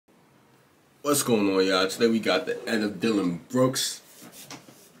What's going on, y'all? Today we got the end of Dillon Brooks.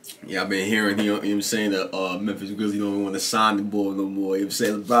 Yeah, I've been hearing, you know what I'm saying, that Memphis Grizzlies don't want to sign the ball no more. You know what I'm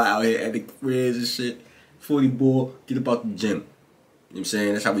saying? LeBron out here at the careers and shit. 40 ball, get about the gym. You know what I'm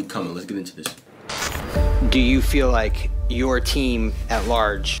saying? That's how we coming. Let's get into this. Do you feel like your team at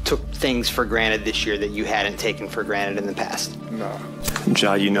large took things for granted this year that you hadn't taken for granted in the past? No.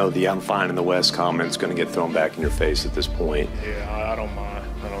 Ja, you know the "I'm fine in the West" comment's going to get thrown back in your face at this point. Yeah, I don't mind.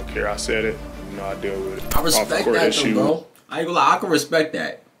 I don't care. I said it. You know, I deal with it. I respect that, though, bro. I ain't gonna lie. I can respect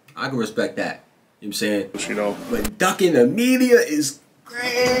that. I can respect that. You know what I'm saying? You know. But ducking the media is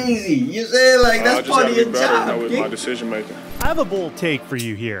crazy. You know what I'm saying? Like, that's part of your job. With my decision making. I have a bold take for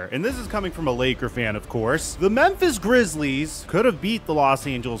you here, and this is coming from a Laker fan, of course. The Memphis Grizzlies could have beat the Los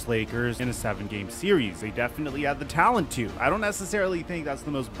Angeles Lakers in a 7-game series. They definitely had the talent to. I don't necessarily think that's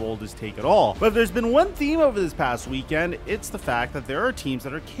the most boldest take at all. But if there's been one theme over this past weekend, it's the fact that there are teams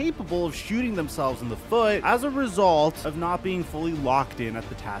that are capable of shooting themselves in the foot as a result of not being fully locked in at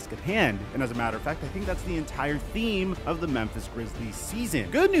the task at hand. And as a matter of fact, I think that's the entire theme of the Memphis Grizzlies season.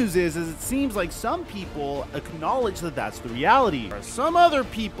 Good news is it seems like some people acknowledge that that's the reality. Some other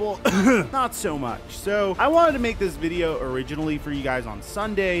people, not so much. So I wanted to make this video originally for you guys on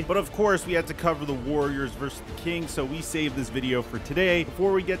Sunday, but of course we had to cover the Warriors versus the Kings, so we saved this video for today.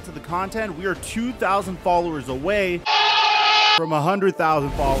 Before we get to the content, we are 2,000 followers away from 100,000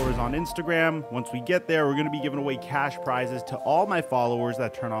 followers on Instagram. Once we get there, we're going to be giving away cash prizes to all my followers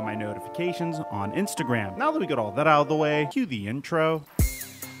that turn on my notifications on Instagram. Now that we got all that out of the way, cue the intro.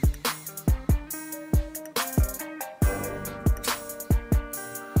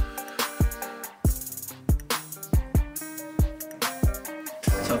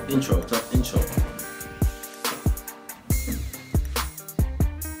 Tough intro.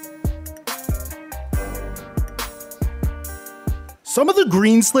 Some of the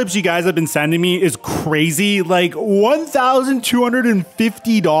green slips you guys have been sending me is crazy. Like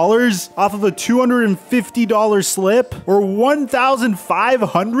 $1,250 off of a $250 slip, or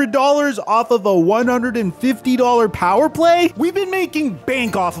 $1,500 off of a $150 power play. We've been making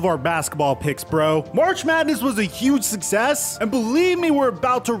bank off of our basketball picks, bro. March Madness was a huge success, and believe me, we're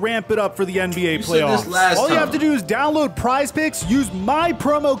about to ramp it up for the NBA playoffs. All you have to do is download Prize Picks, use my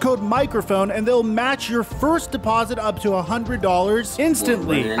promo code microphone, and they'll match your first deposit up to $100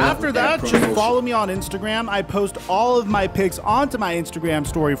 instantly. After that, just follow me on Instagram. I post all of my picks onto my Instagram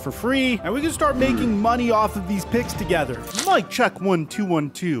story for free, and we can start making money off of these picks together. Mic check 1 2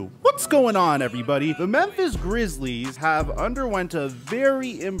 1 2. What's going on, everybody? The Memphis Grizzlies have underwent a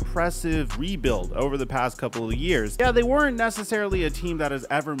very impressive rebuild over the past couple of years. Yeah, they weren't necessarily a team that has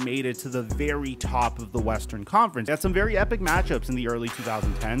ever made it to the very top of the Western Conference. They had some very epic matchups in the early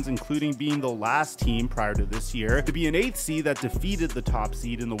 2010s, including being the last team prior to this year to be an 8th seed that defeated the top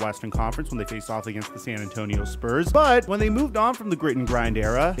seed in the Western Conference when they faced off against the San Antonio Spurs. But when they moved on from the grit and grind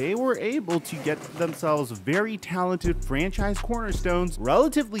era, they were able to get themselves very talented franchise cornerstones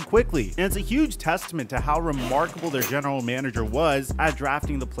relatively quickly. And it's a huge testament to how remarkable their general manager was at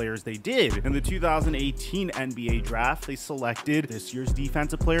drafting the players they did. In the 2018 NBA draft, they selected this year's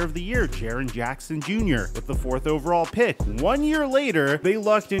Defensive Player of the Year, Jaren Jackson Jr. with the 4th overall pick. 1 year later, they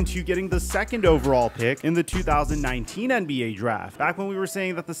lucked into getting the 2nd overall pick in the 2019 NBA draft. Back when we were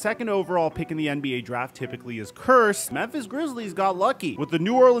saying that the 2nd overall pick in the NBA draft typically is cursed, Memphis Grizzlies got lucky. With the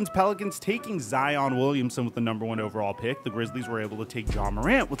New Orleans Pelicans taking Zion Williamson with the #1 overall pick, the Grizzlies were able to take Ja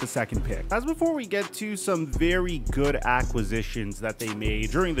Morant with the 2nd pick. That's before we get to some very good acquisitions that they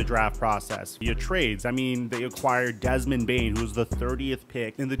made during the draft process via trades. I mean, they acquired Desmond Bane, who was the 30th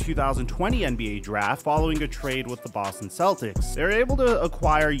pick in the 2020 NBA draft, following a trade with the Boston Celtics. They're able to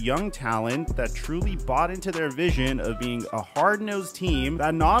acquire young talent that truly bought into their vision of being a hard-nosed team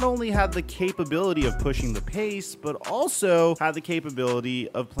that not only had the capability of pushing the pace, but also had the capability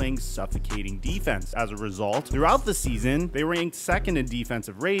of playing suffocating defense. As a result, throughout the season, they ranked 2nd in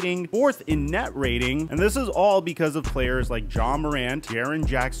defensive rating, 4th in net rating, and this is all because of players like Ja Morant, Jaren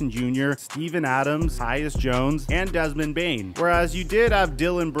Jackson Jr., Steven Adams, Tyus Jones, and Desmond Bane. Whereas you did have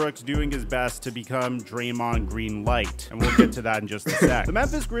Dillon Brooks doing his best to become Draymond Green Light, and we'll get to that in just a sec. The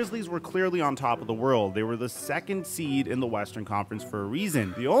Memphis Grizzlies were clearly on top of the world. They were the 2nd seed in the Western Conference for a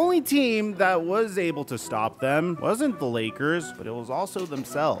reason. The only team that was able to stop them wasn't the Lakers, but it was also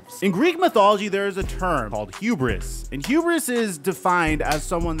themselves. In Greek mythology, there is a term called hubris, and hubris is defined as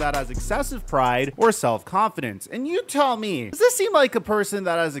someone that has excessive pride or self-confidence. And you tell me, does this seem like a person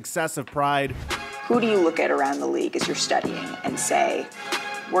that has excessive pride? Who do you look at around the league as you're studying and say,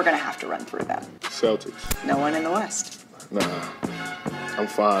 we're going to have to run through them? Celtics. No one in the West. Nah. I'm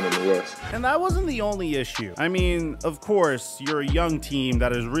fine in the West. And that wasn't the only issue. I mean, of course, you're a young team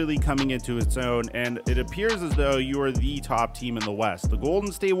that is really coming into its own, and it appears as though you are the top team in the West. The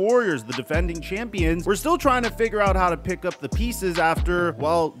Golden State Warriors, the defending champions, we're still trying to figure out how to pick up the pieces after,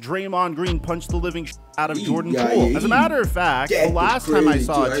 well, Draymond Green punched the living out of Jordan Poole. As a matter of fact, the last time I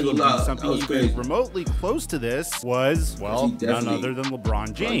saw a team do something even remotely close to this was, well, none other than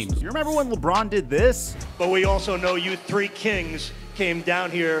LeBron James. You remember when LeBron did this? But we also know you three kings came down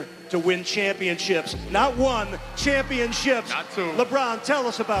here to win championships. Not one, championships. Not two. LeBron, tell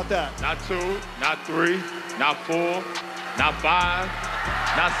us about that. Not 2, not 3, not 4, not 5,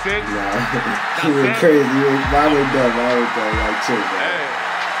 not 6. Nah, you went crazy. I went dumb. Like, chill, man.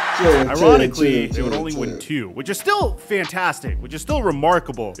 Ironically, they would only win 2, which is still fantastic, which is still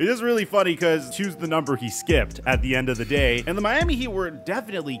remarkable. It is really funny because 2's the number he skipped at the end of the day, and the Miami Heat were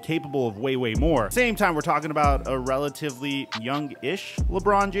definitely capable of way more. Same time, we're talking about a relatively young-ish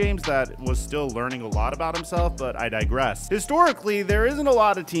LeBron James that was still learning a lot about himself, but I digress. Historically, there isn't a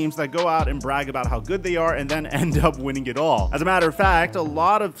lot of teams that go out and brag about how good they are and then end up winning it all. As a matter of fact, a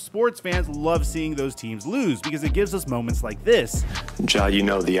lot of sports fans love seeing those teams lose because it gives us moments like this. Ja, you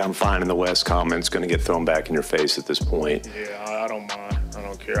know the I'm fine in the West comment's going to get thrown back in your face at this point. Yeah, I don't mind. I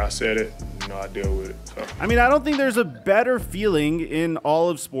don't care. I said it. You know, I deal with it. So. I mean, I don't think there's a better feeling in all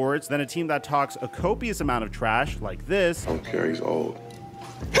of sports than a team that talks a copious amount of trash like this. I don't care. He's old.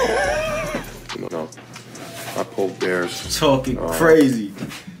 No, I poke bears. Talking crazy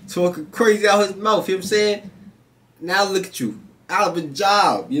out his mouth. You know what I'm saying? Now look at you, out of a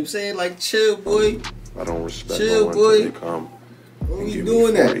job. You know what I'm saying? Like, chill, boy. I don't respect Chill, no one boy. until they come. What are you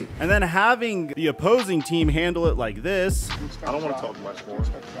doing that? And then having the opposing team handle it like this. I don't want to talk much more.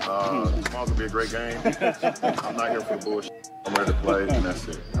 Tomorrow's gonna be a great game. I'm not here for the bullshit. I'm ready to play, and that's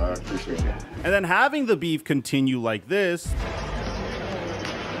it. I appreciate it. And then having the beef continue like this.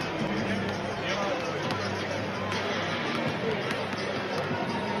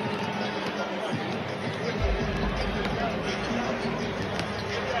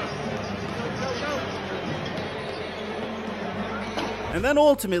 And then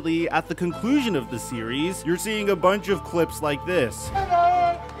ultimately, at the conclusion of the series, you're seeing a bunch of clips like this.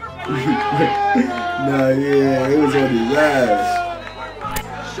 Nah, yeah, it was on his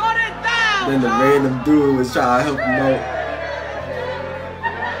ass. Shut it down! Then the random dude was trying to help him out.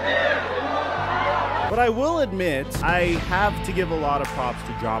 But I will admit, I have to give a lot of props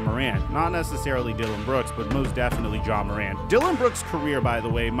to Ja Morant. Not necessarily Dillon Brooks, but most definitely Ja Morant. Dillon Brooks' career, by the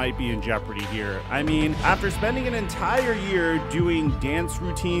way, might be in jeopardy here. I mean, after spending an entire year doing dance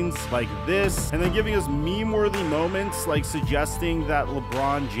routines like this, and then giving us meme-worthy moments like suggesting that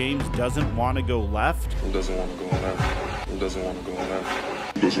LeBron James doesn't want to go left. Who doesn't want to go left? Who doesn't want to go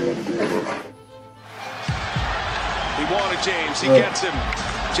left? Who doesn't want to go left? He wanted James. He gets him.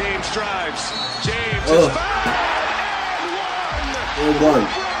 James drives. James is fouled. One.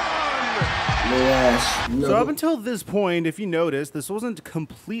 So up until this point, if you notice, this wasn't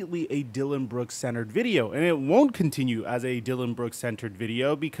completely a Dillon Brooks centered video, and it won't continue as a Dillon Brooks centered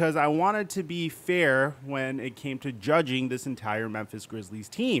video because I wanted to be fair when it came to judging this entire Memphis Grizzlies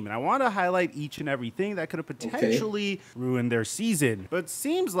team, and I want to highlight each and everything that could have potentially ruined their season. But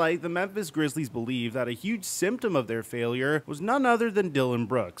seems like the Memphis Grizzlies believe that a huge symptom of their failure was none other than Dillon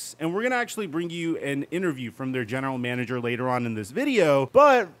Brooks, and we're gonna actually bring you an interview from their general manager later on in this video,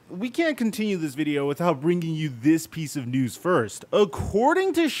 but we can't continue this video without bringing you this piece of news first.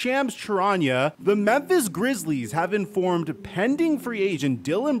 According to Shams Charania, the Memphis Grizzlies have informed pending free agent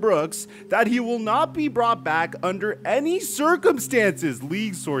Dillon Brooks that he will not be brought back under any circumstances,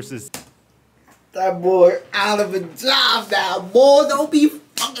 league sources. That boy out of a job now, boy. Don't be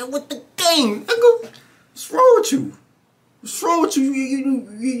fucking with the game. What's wrong with you? What's wrong with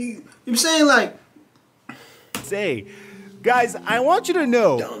you? You saying, like, say, guys, I want you to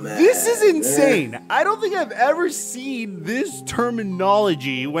know, this is insane. I don't think I've ever seen this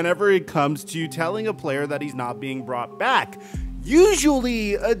terminology whenever it comes to telling a player that he's not being brought back.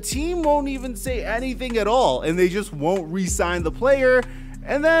 Usually, a team won't even say anything at all, and they just won't re-sign the player,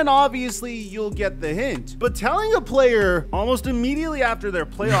 and then obviously you'll get the hint. But telling a player almost immediately after their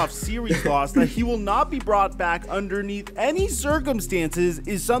playoff series loss that he will not be brought back underneath any circumstances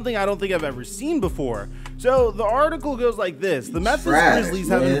is something I don't think I've ever seen before. So the article goes like this. The Memphis Grizzlies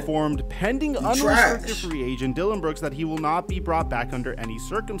have informed pending unrestricted free agent Dillon Brooks that he will not be brought back under any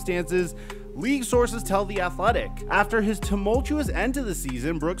circumstances. League sources tell The Athletic. After his tumultuous end to the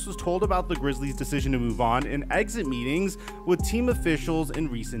season, Brooks was told about the Grizzlies' decision to move on in exit meetings with team officials in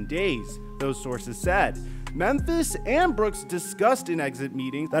recent days, those sources said. Memphis and Brooks discussed in exit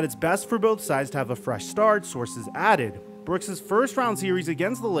meetings that it's best for both sides to have a fresh start, sources added. Brooks' first-round series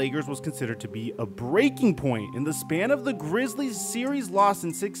against the Lakers was considered to be a breaking point. In the span of the Grizzlies' series loss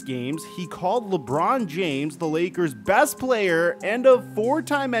in 6 games, he called LeBron James, the Lakers' best player and a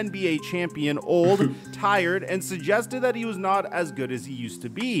 4-time NBA champion, old, tired, and suggested that he was not as good as he used to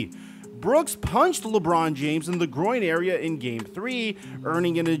be. Brooks punched LeBron James in the groin area in Game 3,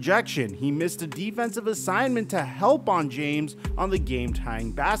 earning an ejection. He missed a defensive assignment to help on James on the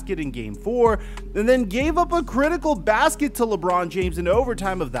game-tying basket in Game 4, and then gave up a critical basket to LeBron James in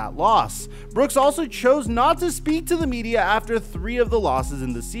overtime of that loss. Brooks also chose not to speak to the media after 3 of the losses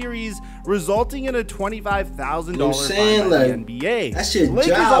in the series, resulting in a $25,000 fine by the NBA. That's your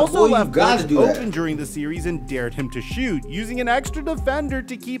Lakers job, also boy. left You gotta Brooks do that. open during the series and dared him to shoot, using an extra defender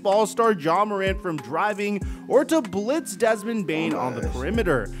to keep All-Star Ja Morant from driving or to blitz Desmond Bane on the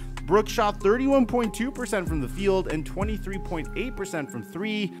perimeter. Brooks shot 31.2% from the field and 23.8% from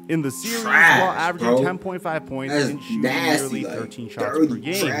 3 in the series, while averaging 10.5 points and shooting nearly 13 shots per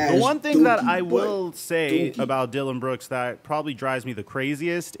game. The one thing that I will say about Dillon Brooks that probably drives me the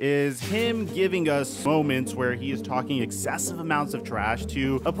craziest is him giving us moments where he is talking excessive amounts of trash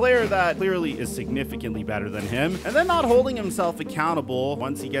to a player that clearly is significantly better than him, and then not holding himself accountable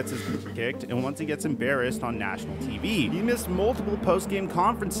once he gets his kicked and once he gets embarrassed on national TV. He missed multiple post-game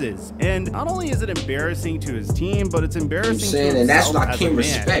conferences. And not only is it embarrassing to his team, but it's embarrassing to himself. And that's what I as can't a man.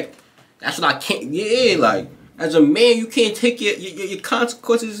 respect. That's what I can't. Yeah, like as a man, you can't take your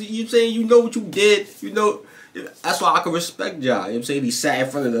consequences. You saying you know what you did. You know. That's why I can respect Ja. You know what I'm saying? He sat in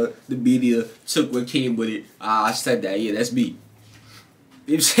front of the media, took what came with it. I said that. Yeah, that's me. You know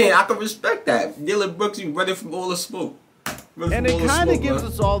what I'm saying? I can respect that. Dillon Brooks, he running from all the smoke. And it kind of gives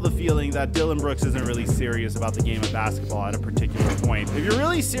us all the feeling that Dillon Brooks isn't really serious about the game of basketball at a particular point. If you're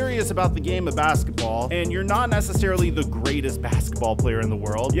really serious about the game of basketball, and you're not necessarily the greatest basketball player in the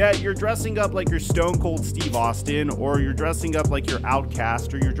world, yet you're dressing up like you're Stone Cold Steve Austin, or you're dressing up like you're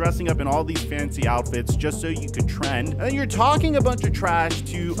Outcast, or you're dressing up in all these fancy outfits just so you could trend, and then you're talking a bunch of trash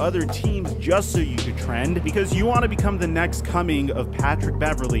to other teams just so you could trend, because you want to become the next coming of Patrick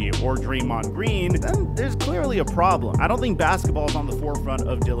Beverley or Draymond Green, then there's clearly a problem. I don't think basketball is on the forefront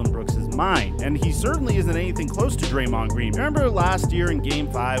of Dillon Brooks' mind, and he certainly isn't anything close to Draymond Green. Remember last year in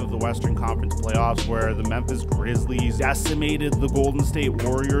Game 5 of the Western Conference playoffs where the Memphis Grizzlies decimated the Golden State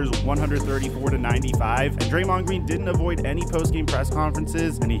Warriors 134-95, and Draymond Green didn't avoid any post-game press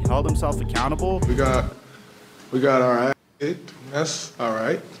conferences, and he held himself accountable? We got our ass kicked. That's all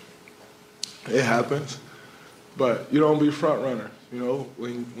right. It happens, but you don't be front runner. You know,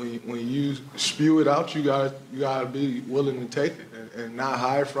 when you spew it out, you gotta be willing to take it and not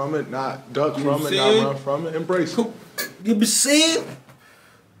hide from it, not duck from it, not run from it, embrace it. You be saying?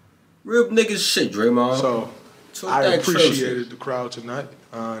 Real niggas shit, Draymond. So I appreciated the crowd tonight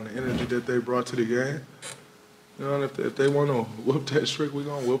and the energy that they brought to the game. You know, and if they want to whoop that streak, we're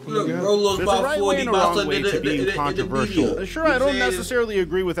going to whoop them again. There's a right way and a wrong way to be controversial. Sure, I don't necessarily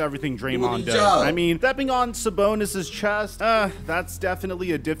agree with everything Draymond does. I mean, stepping on Sabonis' chest, that's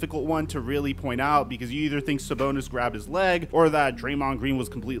definitely a difficult one to really point out because you either think Sabonis grabbed his leg or that Draymond Green was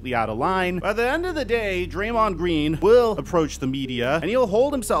completely out of line. But at the end of the day, Draymond Green will approach the media and he'll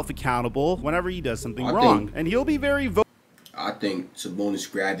hold himself accountable whenever he does something wrong. And he'll be very vocal. I think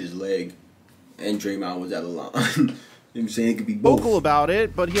Sabonis grabbed his leg and Draymond was out of line. You know what I'm saying? It could be both. Vocal about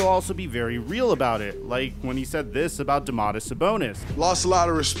it, but he'll also be very real about it. Like when he said this about Domantas Sabonis. Lost a lot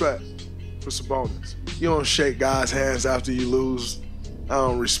of respect for Sabonis. You don't shake guys' hands after you lose. I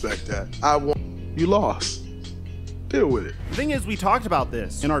don't respect that. You lost. Deal with it. The thing is, we talked about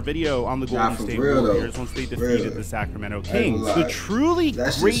this in our video on the Golden State Warriors once they defeated the Sacramento Kings. The truly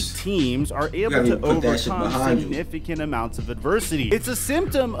great teams are able to overcome significant amounts of adversity. It's a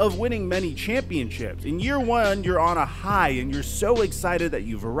symptom of winning many championships. In year 1, you're on a high and you're so excited that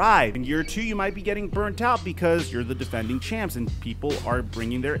you've arrived. In year 2, you might be getting burnt out because you're the defending champs and people are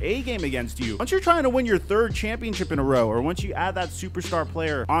bringing their A game against you. Once you're trying to win your 3rd championship in a row, or once you add that superstar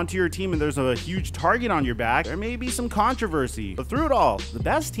player onto your team and there's a huge target on your back, there may be some controversy. But through it all, the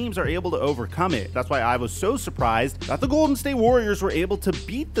best teams are able to overcome it. That's why I was so surprised that the Golden State Warriors were able to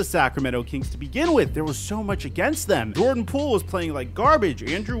beat the Sacramento Kings to begin with. There was so much against them. Jordan Poole was playing like garbage.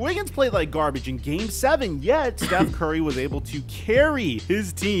 Andrew Wiggins played like garbage in Game 7, yet Steph Curry was able to carry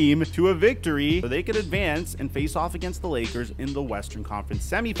his team to a victory so they could advance and face off against the Lakers in the Western Conference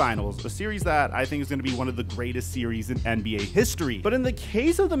semifinals, a series that I think is going to be one of the greatest series in NBA history. But in the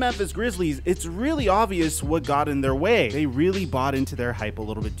case of the Memphis Grizzlies, it's really obvious what got in their way. They really bought into their hype a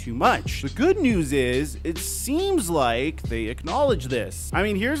little bit too much. The good news is, it seems like they acknowledge this. I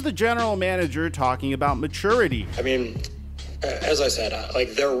mean, here's the general manager talking about maturity. I mean, as I said,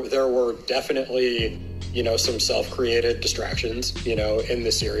 like there were definitely, you know, some self-created distractions, you know, in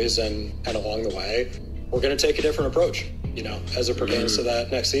the series and along the way. We're going to take a different approach, you know, as it pertains to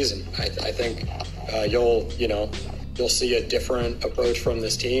that next season. I think you'll see a different approach from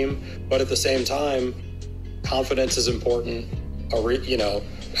this team, but at the same time, confidence is important. You know,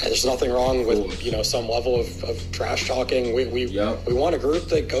 there's nothing wrong with, you know, some level of trash talking. We want a group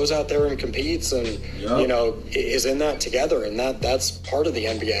that goes out there and competes and, you know, is in that together. And that's part of the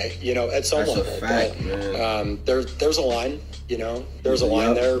NBA, you know, at some level. But there's a line, you know, there's a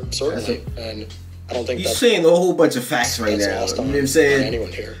line there, certainly. And I don't think you're saying a whole bunch of facts right now. You know what I'm saying?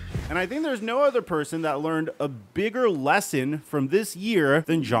 Anyone here. And I think there's no other person that learned a bigger lesson from this year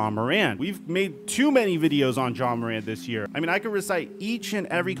than Ja Morant. We've made too many videos on Ja Morant this year. I mean, I could recite each and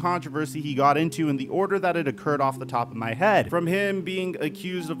every controversy he got into in the order that it occurred off the top of my head. From him being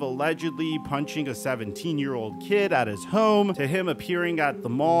accused of allegedly punching a 17-year-old kid at his home, to him appearing at the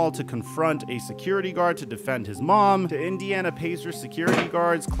mall to confront a security guard to defend his mom, to Indiana Pacers security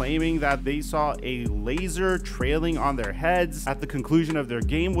guards claiming that they saw a laser trailing on their heads at the conclusion of their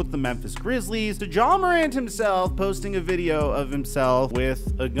game with the Memphis Grizzlies, to Ja Morant himself posting a video of himself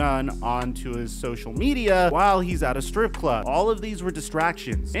with a gun onto his social media while he's at a strip club. All of these were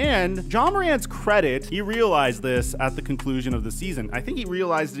distractions. And Ja Morant's credit, he realized this at the conclusion of the season. I think he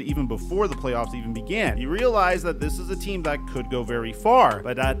realized it even before the playoffs even began. He realized that this is a team that could go very far.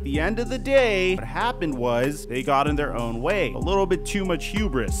 But at the end of the day, what happened was they got in their own way. A little bit too much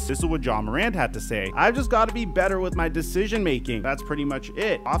hubris. This is what Ja Morant had to say. I've just got to be better with my decision making. That's pretty much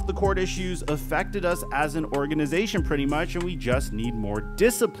it. Off the court issues affected us as an organization pretty much, and we just need more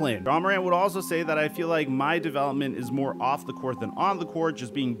discipline. Ja Morant would also say that I feel like my development is more off the court than on the court,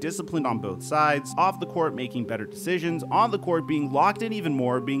 just being disciplined on both sides. Off the court, making better decisions. On the court, being locked in even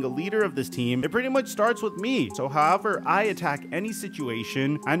more, being a leader of this team. It pretty much starts with me. So however I attack any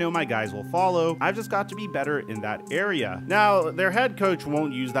situation, I know my guys will follow. I've just got to be better in that area. Now, their head coach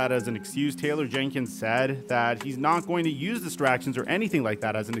won't use that as an excuse. Taylor Jenkins said that he's not going to use distractions or anything like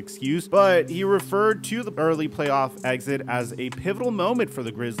that as an excuse, but he referred to the early playoff exit as a pivotal moment for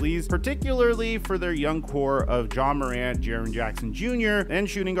the Grizzlies, particularly for their young core of Ja Morant, Jaren Jackson Jr., and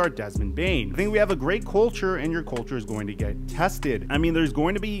shooting guard Desmond Bane. I think we have a great culture, and your culture is going to get tested. I mean, there's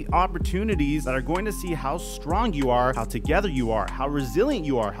going to be opportunities that are going to see how strong you are, how together you are, how resilient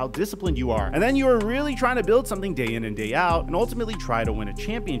you are, how disciplined you are. And then you are really trying to build something day in and day out and ultimately try to win a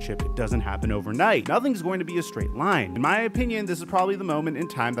championship. It doesn't happen overnight. Nothing's going to be a straight line. In my opinion, this is probably the moment in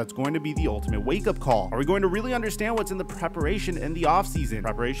time that's going to be the ultimate wake-up call. Are we going to really understand what's in the preparation in the off-season?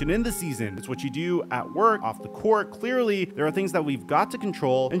 Preparation in the season. It's what you do at work, off the court. Clearly, there are things that we've got to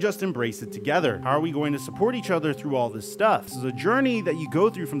control and just embrace it together. How are we going to support each other through all this stuff? This is a journey that you go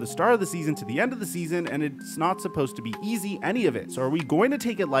through from the start of the season to the end of the season, and it's not supposed to be easy, any of it. So are we going to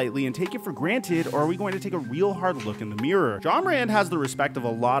take it lightly and take it for granted, or are we going to take a real hard look in the mirror? Ja Morant has the respect of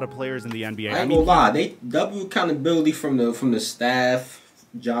a lot of players in the NBA. I ain't gonna lie, they double accountability from the staff.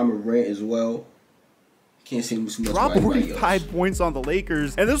 Ja Morant as well. Can't see him too much. Dropped 45 points on the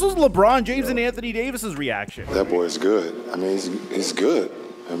Lakers, and this was LeBron James and Anthony Davis's reaction. That boy is good. I mean, he's good.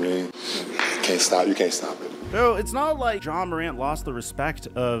 I mean, you can't stop it. So it's not like Ja Morant lost the respect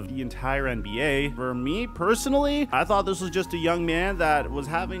of the entire NBA. For me personally, I thought this was just a young man that was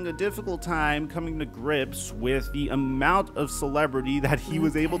having a difficult time coming to grips with the amount of celebrity that he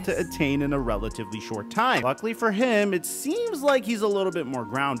was able to attain in a relatively short time. Luckily for him, it seems like he's a little bit more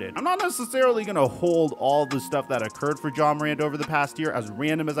grounded. I'm not necessarily going to hold all the stuff that occurred for Ja Morant over the past year, as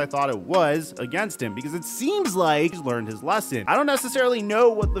random as I thought it was, against him, because it seems like he's learned his lesson. I don't necessarily know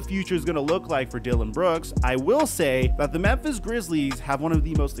what the future is going to look like for Dillon Brooks. I will say that the Memphis Grizzlies have one of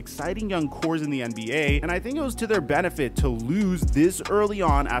the most exciting young cores in the NBA, and I think it was to their benefit to lose this early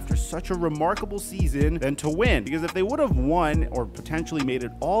on after such a remarkable season than to win, because if they would have won or potentially made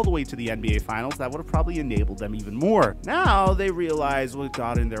it all the way to the NBA Finals, that would have probably enabled them even more. Now they realize what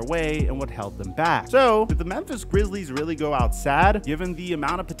got in their way and what held them back. So did the Memphis Grizzlies really go out sad, given the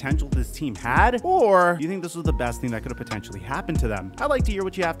amount of potential this team had, or do you think this was the best thing that could have potentially happened to them? I'd like to hear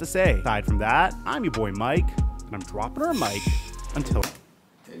what you have to say. Aside from that, I'm your boy Mike, and I'm dropping our mic until.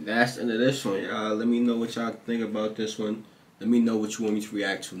 And that's the end of this one, y'all. Let me know what y'all think about this one. Let me know what you want me to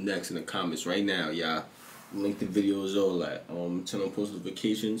react to next in the comments right now, y'all. Link the video is all at. Turn on post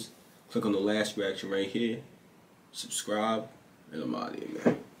notifications. Click on the last reaction right here. Subscribe, and I'm out of here,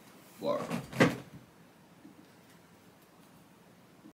 man. Wow.